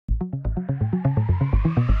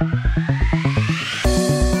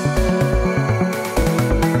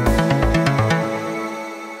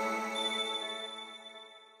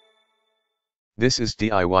This is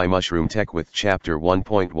DIY-Mushroom-Tek with Chapter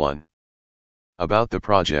 1.1. About the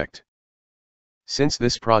project. Since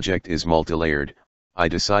this project is multilayered, I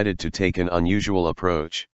decided to take an unusual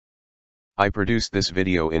approach. I produced this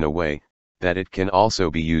video in a way that it can also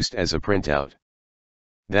be used as a printout.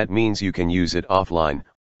 That means you can use it offline,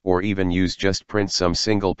 or even just print some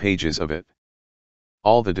single pages of it.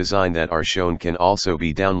 All the design that are shown can also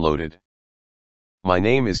be downloaded. My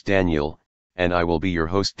name is Daniel, and I will be your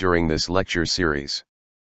host during this lecture series.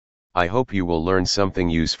 I hope you will learn something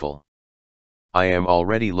useful. I am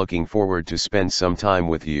already looking forward to spend some time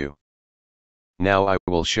with you. Now I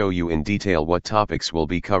will show you in detail what topics will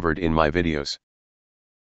be covered in my videos.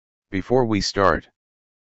 Before we start,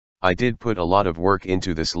 I did put a lot of work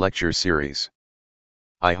into this lecture series.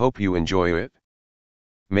 I hope you enjoy it.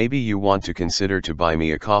 Maybe you want to consider to buy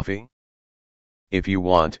me a coffee? If you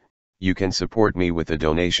want, you can support me with a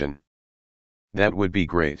donation. That would be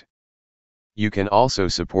great. You can also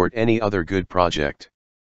support any other good project.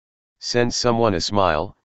 Send someone a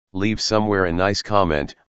smile, leave somewhere a nice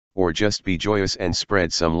comment, or just be joyous and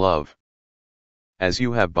spread some love. As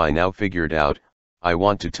you have by now figured out, I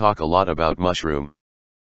want to talk a lot about mushroom.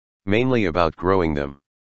 Mainly about growing them.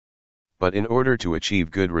 But in order to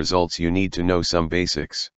achieve good results you need to know some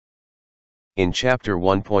basics. In Chapter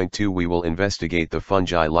 1.2 we will investigate the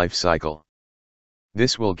fungi life cycle.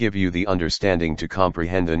 This will give you the understanding to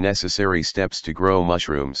comprehend the necessary steps to grow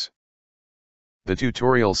mushrooms. The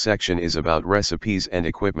tutorial section is about recipes and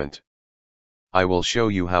equipment. I will show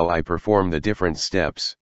you how I perform the different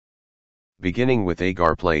steps. Beginning with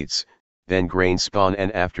agar plates, then grain spawn,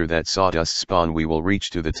 and after that sawdust spawn we will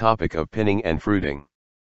reach to the topic of pinning and fruiting.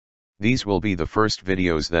 These will be the first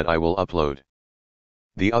videos that I will upload.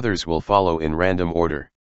 The others will follow in random order.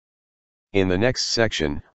 In the next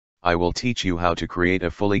section, I will teach you how to create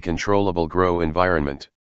a fully controllable grow environment.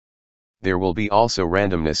 There will be also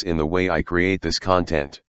randomness in the way I create this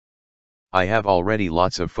content. I have already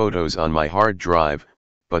lots of photos on my hard drive,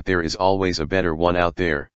 but there is always a better one out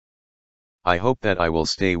there. I hope that I will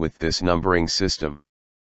stay with this numbering system.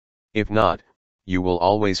 If not, you will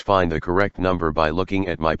always find the correct number by looking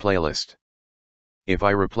at my playlist. If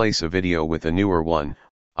I replace a video with a newer one,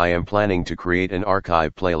 I am planning to create an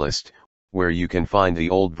archive playlist, where you can find the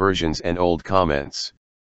old versions and old comments.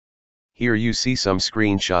 Here you see some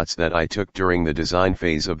screenshots that I took during the design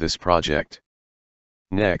phase of this project.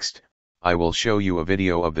 Next, I will show you a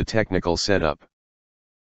video of the technical setup.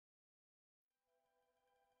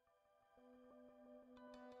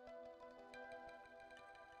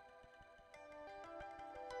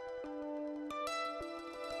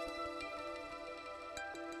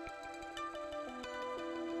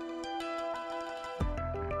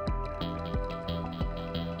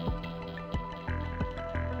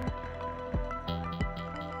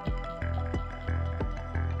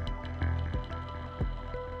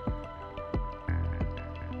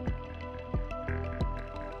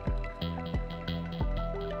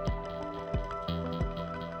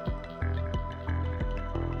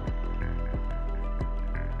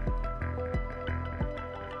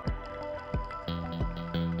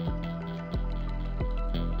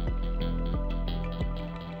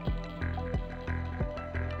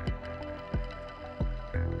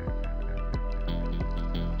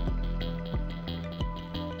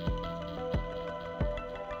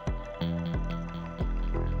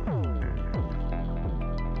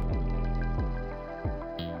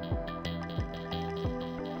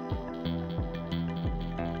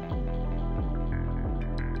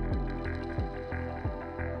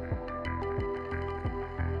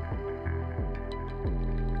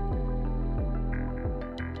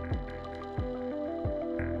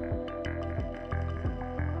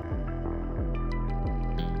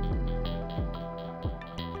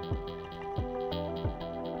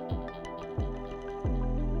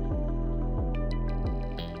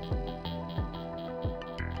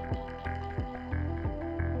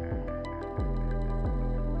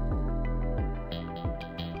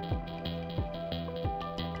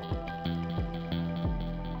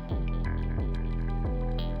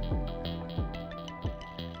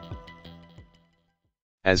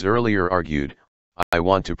 As earlier argued, I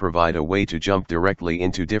want to provide a way to jump directly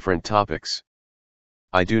into different topics.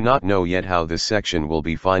 I do not know yet how this section will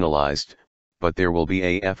be finalized, but there will be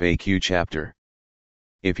a FAQ chapter.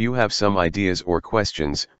 If you have some ideas or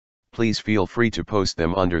questions, please feel free to post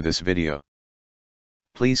them under this video.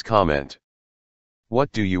 Please comment.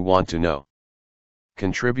 What do you want to know?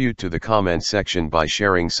 Contribute to the comment section by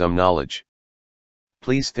sharing some knowledge.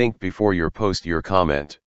 Please think before you post your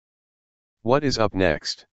comment. What is up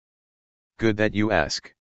next? Good that you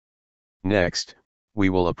ask. Next, we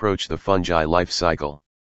will approach the fungi life cycle.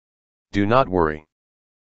 Do not worry.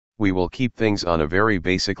 We will keep things on a very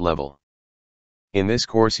basic level. In this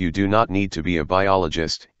course you do not need to be a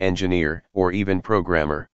biologist, engineer, or even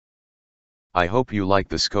programmer. I hope you like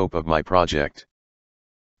the scope of my project.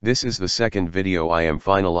 This is the second video I am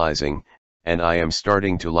finalizing, and I am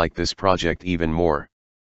starting to like this project even more.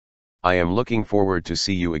 I am looking forward to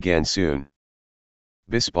see you again soon.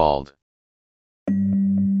 Bis bald.